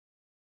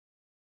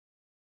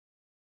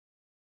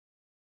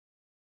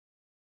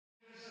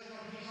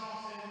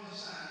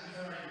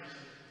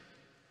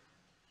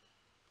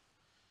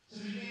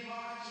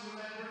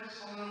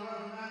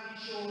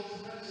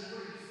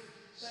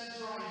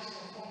centralised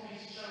on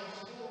copies to show our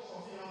support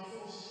of the armed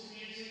forces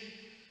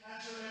community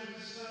and to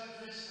remember the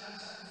service and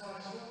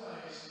sacrifice of all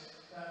those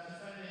that have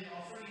defended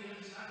our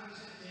freedoms and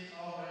protected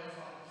our way of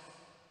life.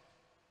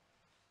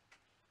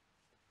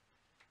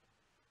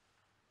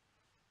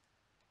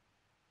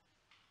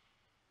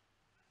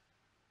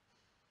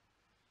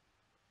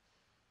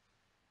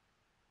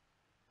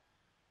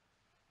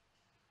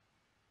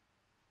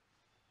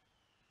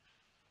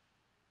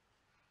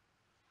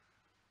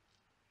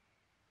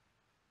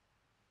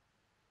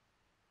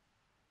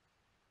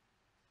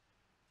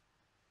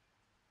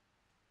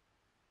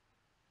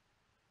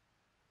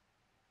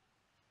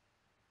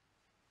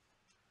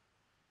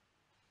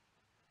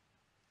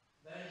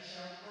 They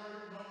shall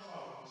grow not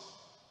old,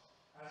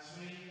 as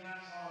we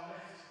that are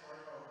left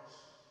grow old.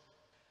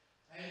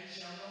 Age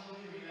shall not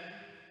weary them,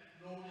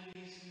 nor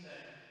disease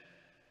condemn.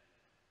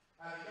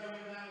 At the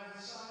going down of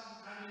the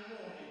sun and in the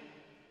morning,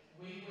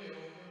 we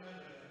will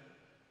remember them.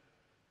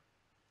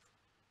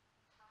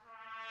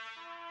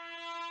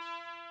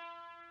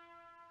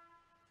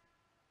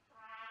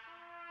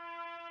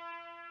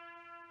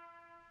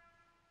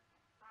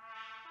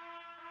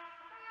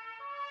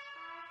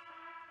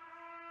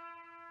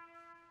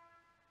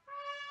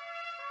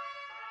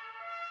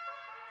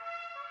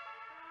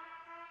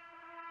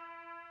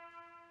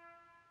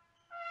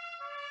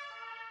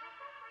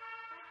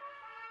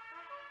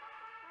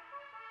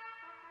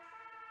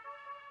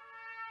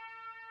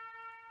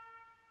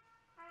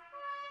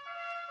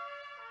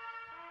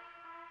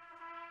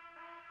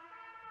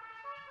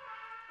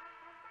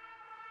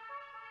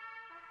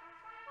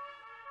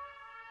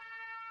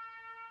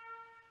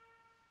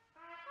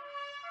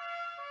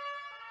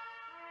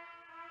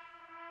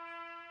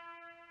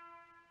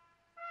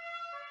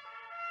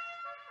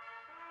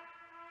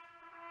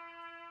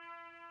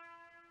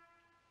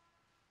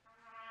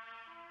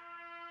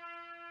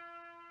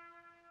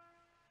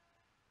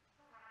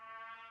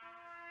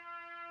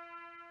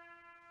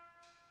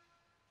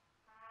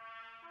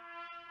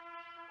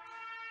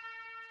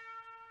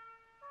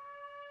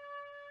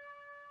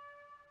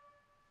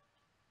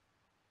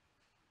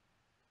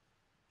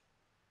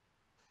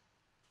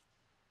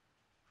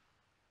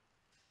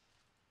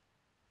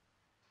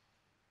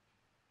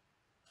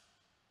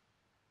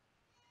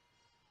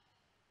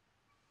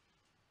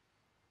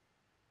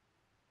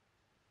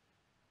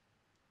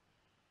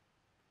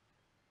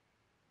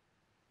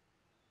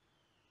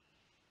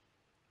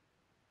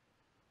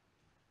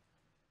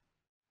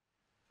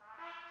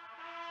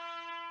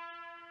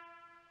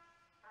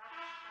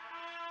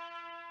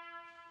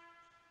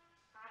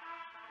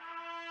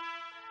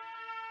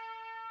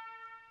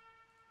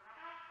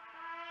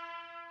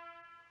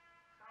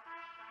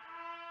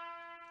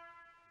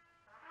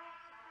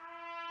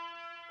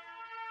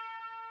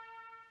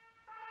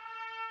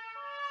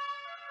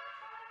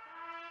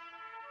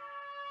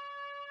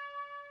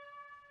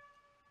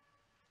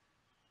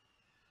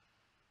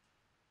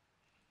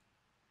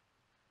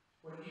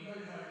 When you go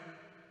home,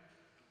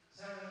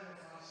 tell them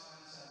of us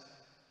and say,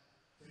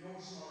 for your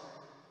tomorrow,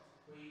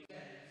 we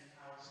gave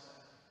our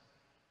today.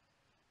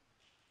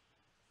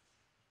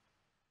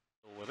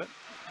 With it,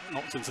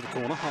 knocked into the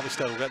corner.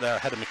 Harveystead will get there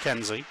ahead of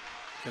Mackenzie.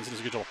 Mackenzie does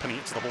a good job of pinning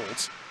it to the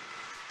boards.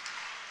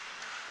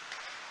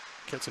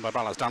 Kicked in by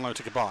Ballas, down low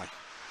to Goodbye.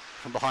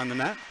 From behind the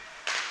net.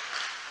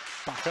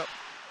 Back up.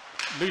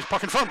 Loose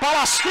puck in front.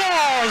 Ballas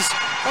scores!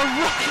 A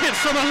rocket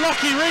from a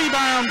lucky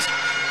rebound.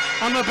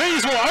 And the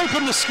Bees will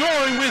open the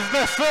scoring with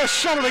their first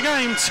shot of the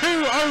game.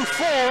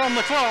 2:04 on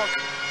the clock.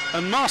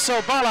 And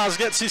Marcel Ballas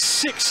gets his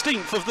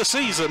 16th of the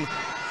season.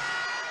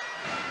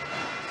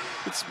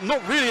 It's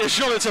not really a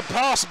shot, it's a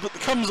pass, but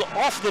comes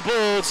off the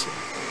boards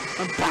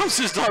and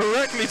bounces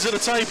directly to the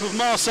tape of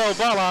Marcel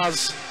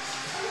Ballas.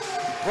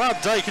 Brad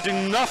Day could do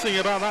nothing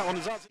about that one.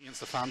 Against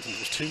the Phantoms,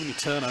 there's too many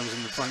turnovers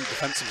in the front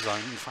defensive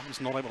zone, and the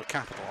Phantoms not able to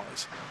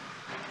capitalise.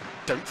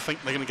 I don't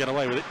think they're going to get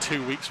away with it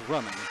 2 weeks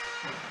running.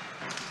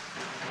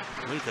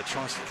 Luca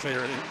tries to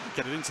clear it,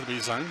 get it into the B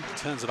zone,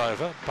 turns it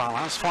over.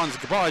 Ballas finds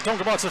Goodbye. Don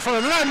Goodbye to the front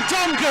of the net.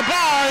 Don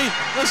Goodbye,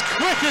 as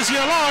quick as you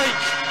like,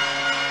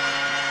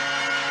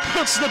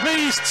 puts the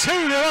Bees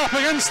 2-0 up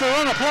against the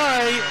run of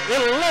play.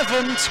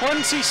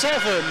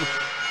 11:27.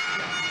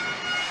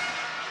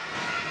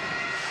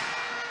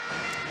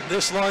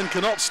 This line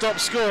cannot stop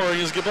scoring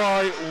as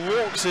Goodbye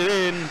walks it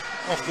in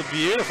off the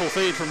beautiful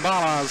feed from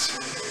Ballas.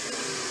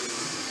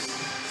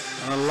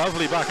 And a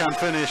lovely backhand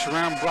finish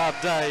around Brad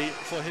Day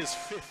for his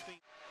 50th.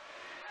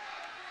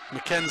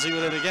 Mackenzie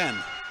with it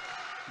again.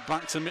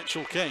 Back to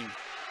Mitchell King.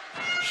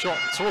 Shot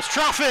towards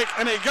traffic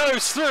and it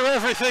goes through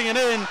everything and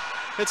in.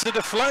 It's a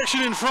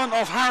deflection in front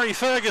of Harry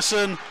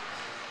Ferguson.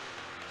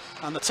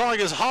 And the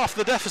Tigers half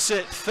the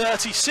deficit,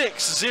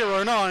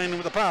 36-09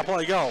 with a power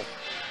play goal.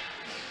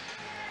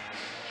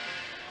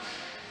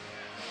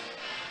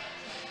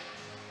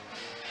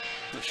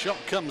 The shot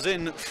comes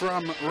in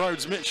from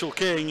Rhodes Mitchell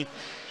King.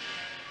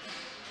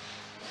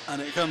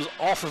 And it comes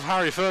off of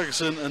Harry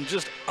Ferguson and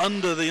just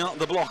under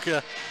the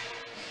blocker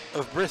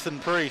of Brithen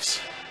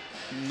Priest.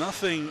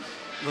 Nothing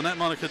the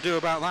netminder could do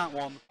about that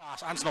one.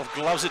 Antonov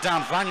gloves it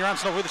down. Vanya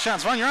Antonov with a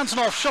chance. Vanya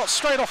Antonov shot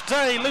straight off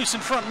Day. Loose in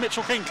front.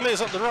 Mitchell King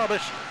clears up the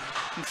rubbish.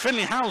 And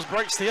Finley Howes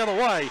breaks the other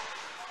way.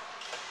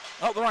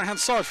 Up the right-hand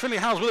side, Finley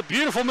Howes with a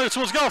beautiful move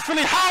towards goal.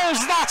 Finley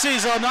Howes, that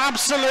is an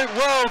absolute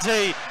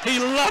worldie. He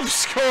loves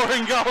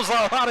scoring goals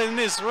like that in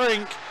this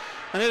rink.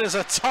 And it is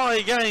a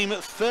tie game at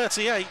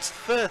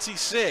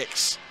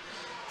 38-36.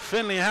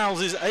 Finley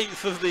Howes is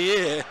 8th of the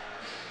year.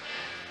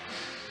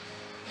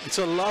 It's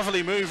a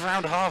lovely move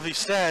round Harvey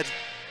Stead.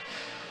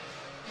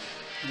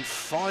 And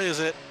fires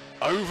it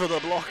over the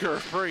blocker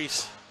of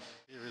Priest.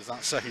 Here is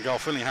that second goal.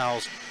 Finley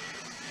Howes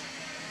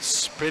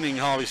spinning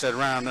Harvey Stead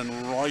round and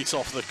right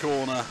off the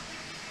corner.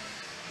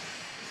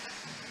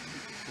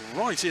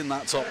 Right in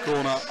that top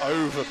corner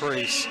over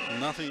Priest.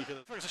 Nothing you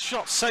could. It's a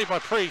shot saved by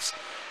Priest.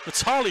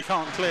 Vitali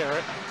can't clear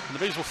it. And the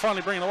Bees will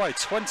finally bring it away.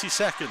 20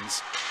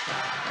 seconds.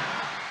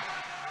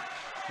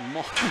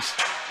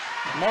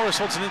 Morris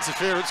wants an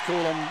interference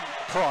call on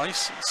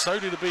Price. So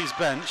do the Bees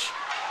bench.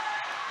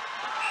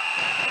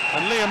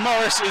 And Liam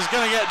Morris is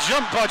going to get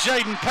jumped by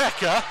Jaden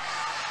Pecker.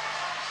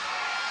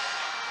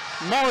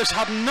 Morris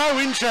had no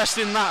interest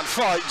in that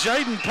fight.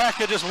 Jaden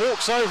Pecker just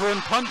walks over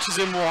and punches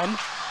him one.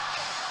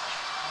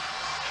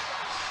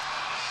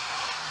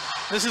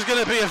 This is going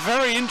to be a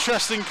very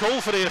interesting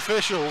call for the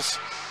officials.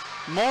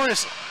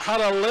 Morris had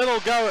a little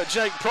go at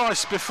Jake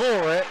Price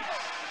before it.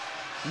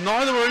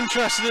 Neither were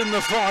interested in the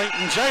fight,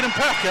 and Jaden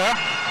Pecker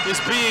is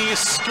being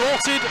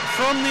escorted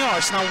from the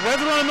ice. Now,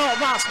 whether or not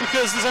that's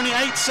because there's only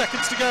 8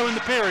 seconds to go in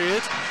the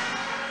period,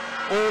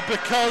 or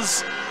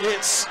because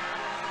it's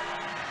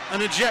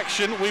an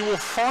ejection, we will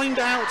find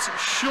out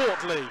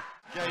shortly.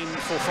 Game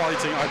for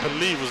fighting, I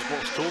believe, was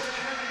what's called.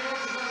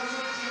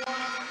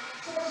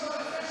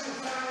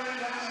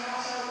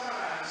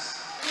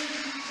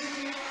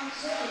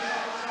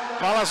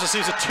 Balaz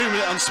receives a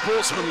 2-minute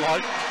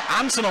unsportsmanlike.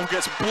 Antonov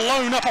gets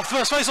blown up off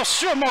first face off.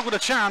 Stuart with a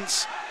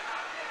chance.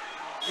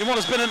 In what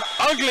has been an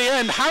ugly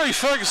end, Harry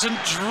Ferguson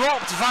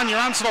dropped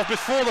Vanya Antonov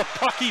before the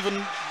puck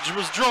even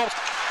was dropped.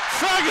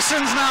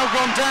 Ferguson's now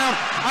gone down,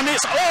 and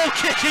it's all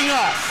kicking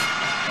off.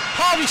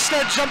 Harvey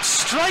Stead jumped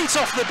straight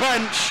off the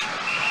bench.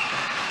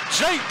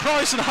 Jake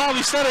Price and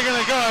Harvey Stead are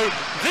going to go.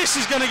 This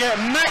is going to get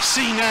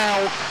messy now.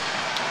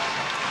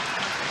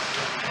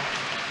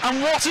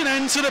 And what an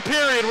end to the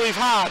period we've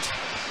had.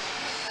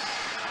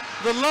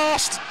 The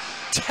last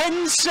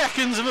 10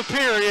 seconds of a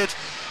period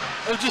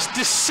have just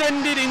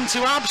descended into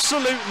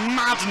absolute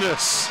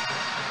madness.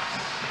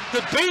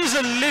 The Bees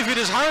are livid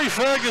as Harry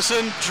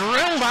Ferguson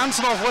drilled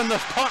Antonov when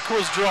the puck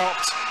was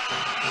dropped.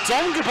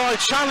 Dongabai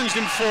challenged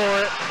him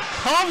for it.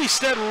 Harvey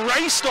Stead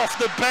raced off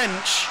the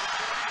bench.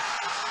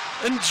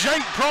 And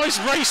Jake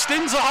Price raced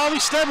into Harvey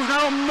Stead with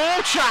now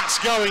more chats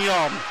going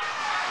on.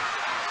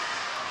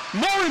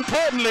 More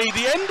importantly,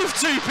 the end of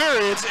 2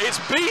 periods,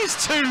 it's Bees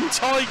 2,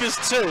 Tigers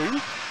 2.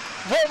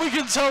 What we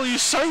can tell you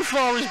so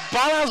far is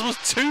Balaz was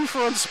 2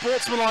 for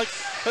unsportsmanlike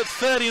at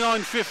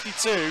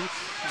 39.52.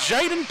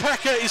 Jaden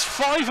Pecker is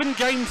 5 and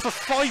game for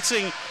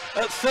fighting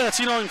at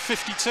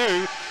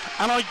 39.52.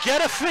 And I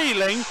get a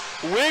feeling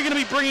we're going to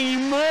be bringing you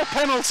more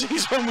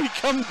penalties when we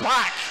come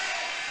back.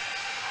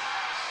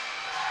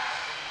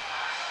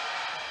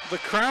 The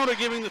crowd are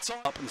giving the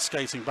time up and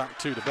skating back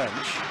to the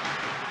bench.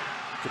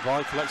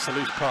 Goodbye collects the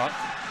loose puck.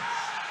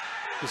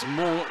 There's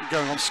more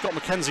going on. Scott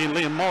McKenzie and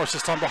Liam Morris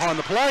this time behind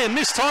the play, and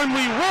this time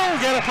we will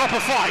get a proper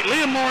fight.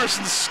 Liam Morris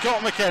and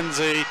Scott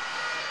McKenzie.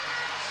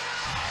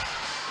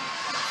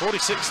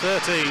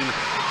 46-13.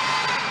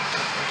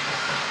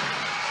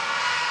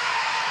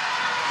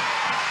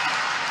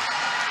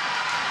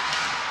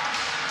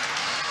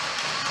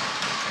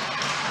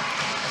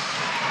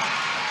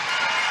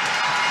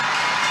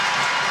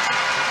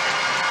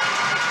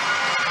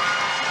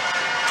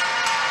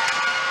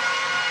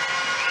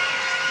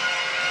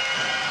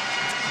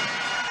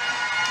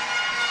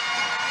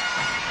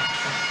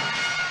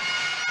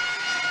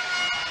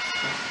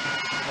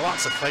 Well,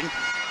 that's a thing.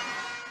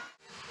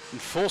 And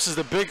forces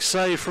the big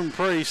save from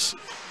Priest.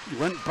 He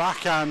went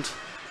backhand.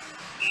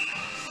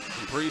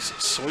 And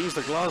Priest swings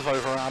the glove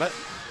over at it.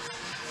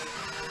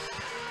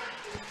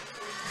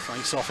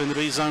 Face off in the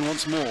B zone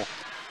once more.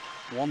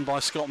 Won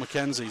by Scott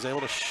McKenzie. He's able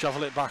to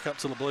shovel it back up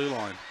to the blue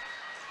line.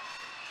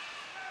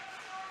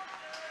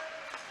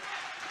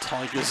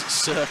 Tigers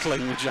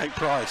circling with Jake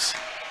Price.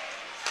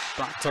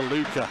 Back to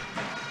Luca.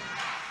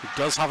 He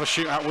does have a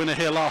shootout winner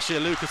here last year.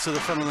 Luca to the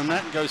front of the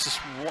net, goes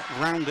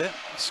round it,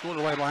 scored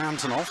away by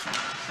Antonov.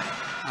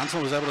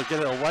 Antonov was able to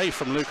get it away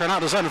from Luca, and out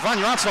of the zone.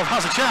 Vanya Antonov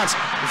has a chance.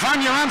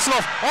 Vanya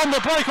Antonov on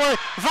the breakaway.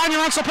 Vanya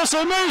Antonov puts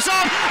the moves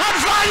on, and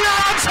Vanya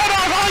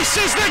Antonov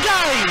ices the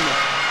game!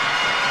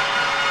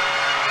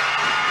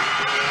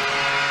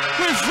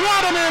 With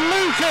Vladimir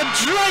Luca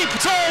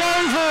draped all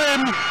over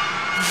him,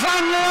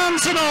 Vanya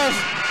Antonov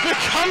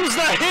becomes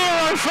the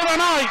hero for the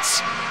night.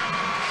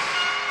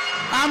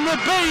 And the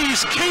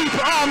Bees keep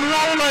on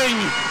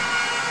rolling.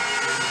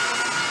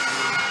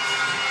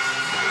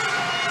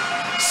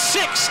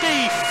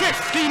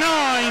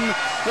 60-59,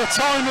 the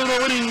time of the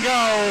winning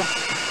goal.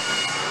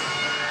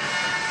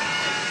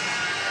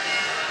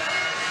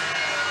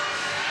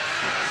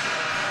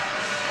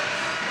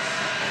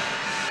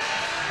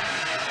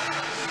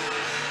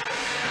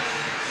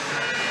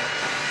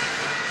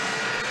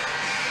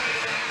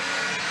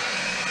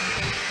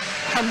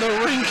 and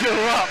the rink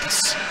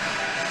erupts.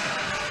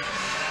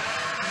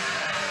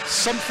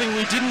 Something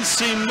we didn't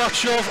see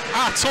much of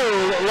at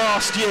all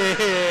last year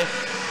here.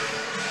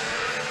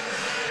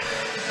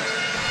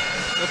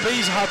 The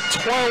Bees had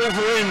 12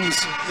 wins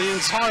the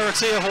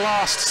entirety of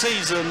last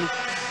season.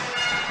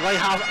 They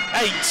have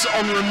 8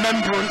 on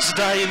Remembrance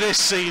Day this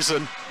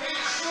season.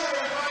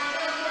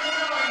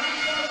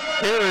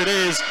 Here it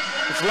is,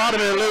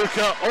 Vladimir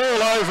Luka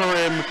all over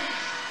him,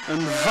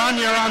 and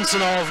Vanya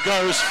Antonov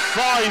goes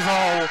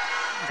 5-0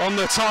 on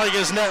the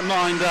Tigers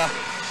netminder.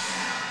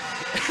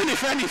 And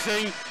if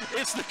anything,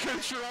 it's the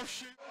Kucherov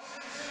shoot.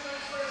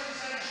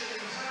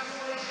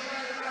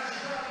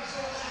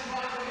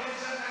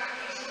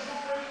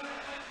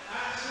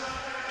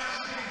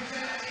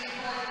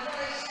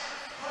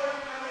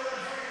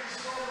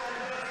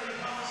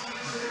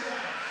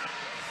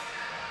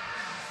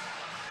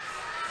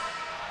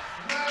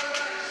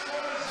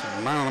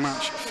 Man of the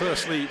match,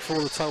 firstly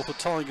for the Telford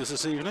Tigers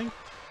this evening.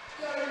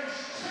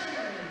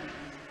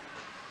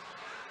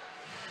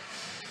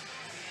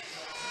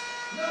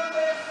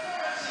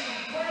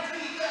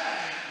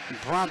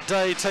 Brad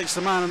Day takes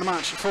the man of the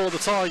match for the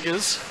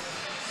Tigers,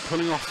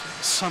 pulling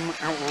off some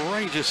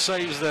outrageous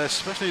saves there,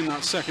 especially in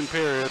that second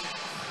period.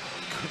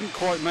 Couldn't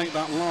quite make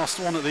that last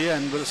one at the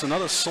end, but it's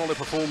another solid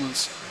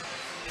performance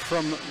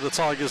from the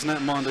Tigers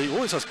netminder. He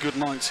always has good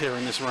nights here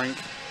in this rink.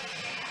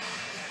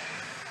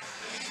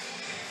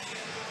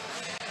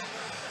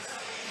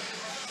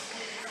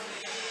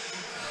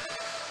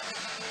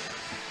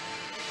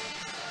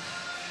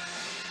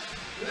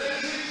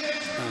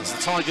 As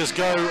the Tigers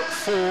go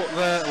for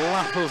their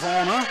lap of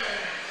honour.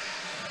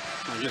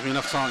 That gives me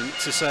enough time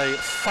to say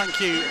thank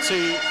you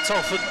to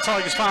Telford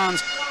Tigers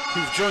fans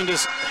who've joined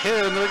us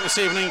here in the rink this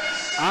evening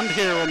and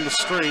here on the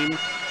stream.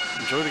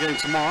 Enjoy the game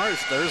tomorrow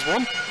if there is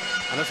one.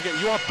 And don't forget,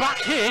 you are back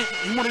here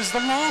in what is the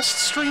last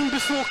stream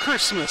before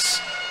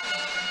Christmas.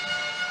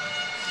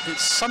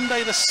 It's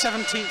Sunday the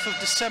 17th of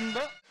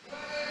December.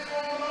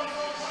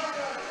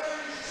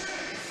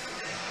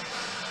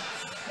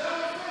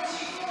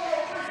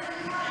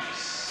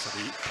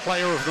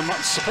 Player of the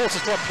month,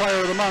 Supporters Club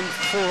Player of the Month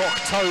for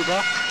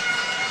October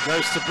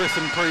goes to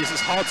Brithen Priest.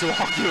 It's hard to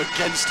argue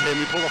against him.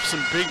 He pulled off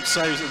some big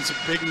saves and some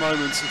big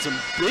moments and some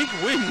big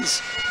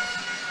wins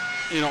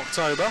in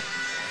October.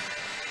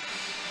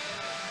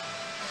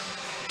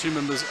 2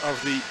 members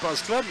of the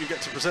Buzz Club, you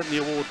get to present the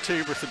award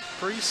to Brithen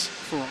Priest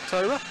for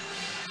October.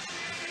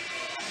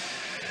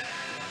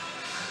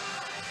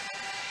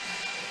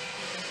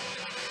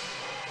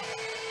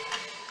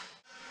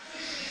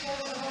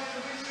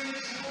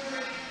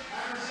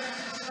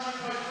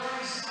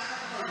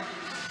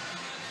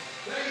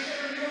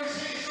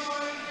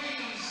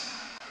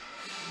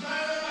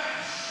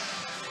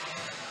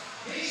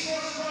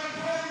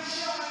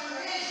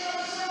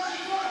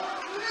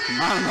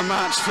 Man of the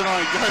match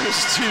tonight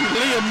goes to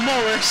Liam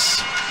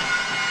Morris.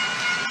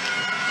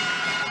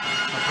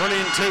 A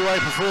brilliant two-way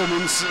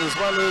performance, as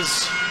well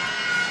as,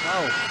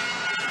 well,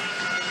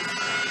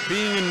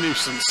 being a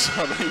nuisance.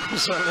 I think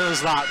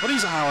there's that, but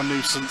he's our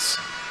nuisance.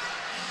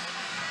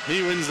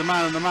 He wins the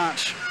man of the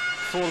match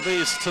for the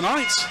Bees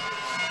tonight.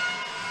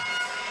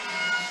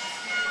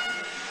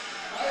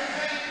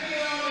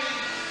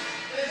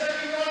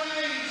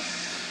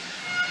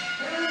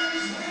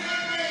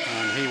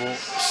 And he will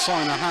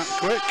sign a hat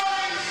quick.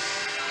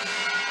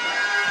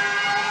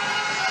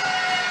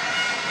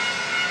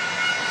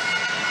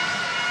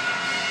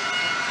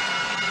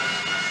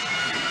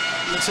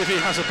 Let's see if he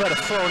has a better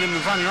throw in than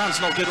Vanya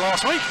Antonov did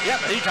last week. Yep,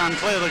 he can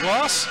clear the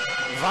glass.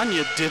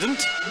 Vanya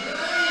didn't.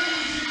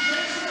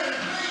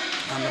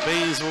 And the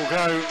Bees will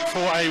go for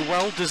a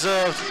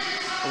well-deserved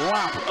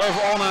lap of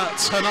honour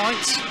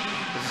tonight.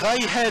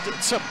 They head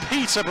to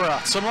Peterborough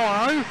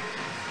tomorrow,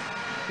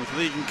 with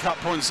League and Cup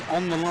points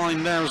on the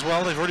line there as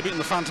well. They've already beaten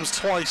the Phantoms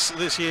twice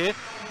this year.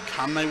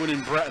 Can they win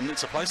in Bretton?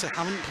 It's a place they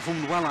haven't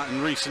performed well at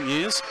in recent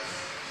years.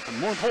 And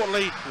more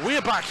importantly,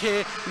 we're back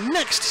here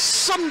next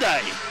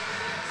Sunday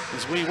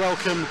as we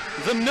welcome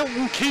the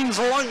Milton Keynes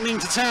Lightning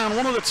to town.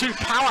 One of the 2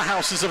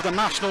 powerhouses of the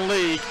National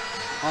League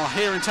are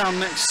here in town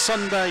next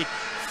Sunday.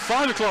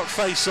 5 o'clock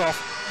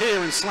face-off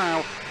here in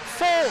Slough.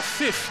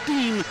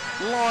 4:15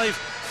 live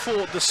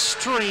for the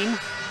stream.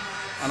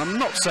 And I'm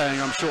not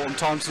saying I'm short on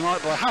time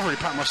tonight, but I have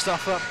already packed my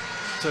stuff up.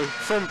 So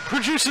from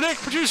producer Nick,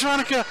 producer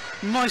Annika,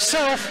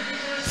 myself,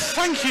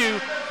 thank you,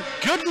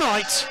 good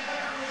night,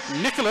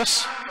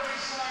 Nicholas.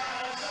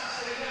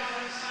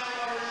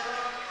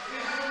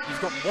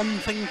 You've got one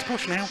thing to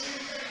push now.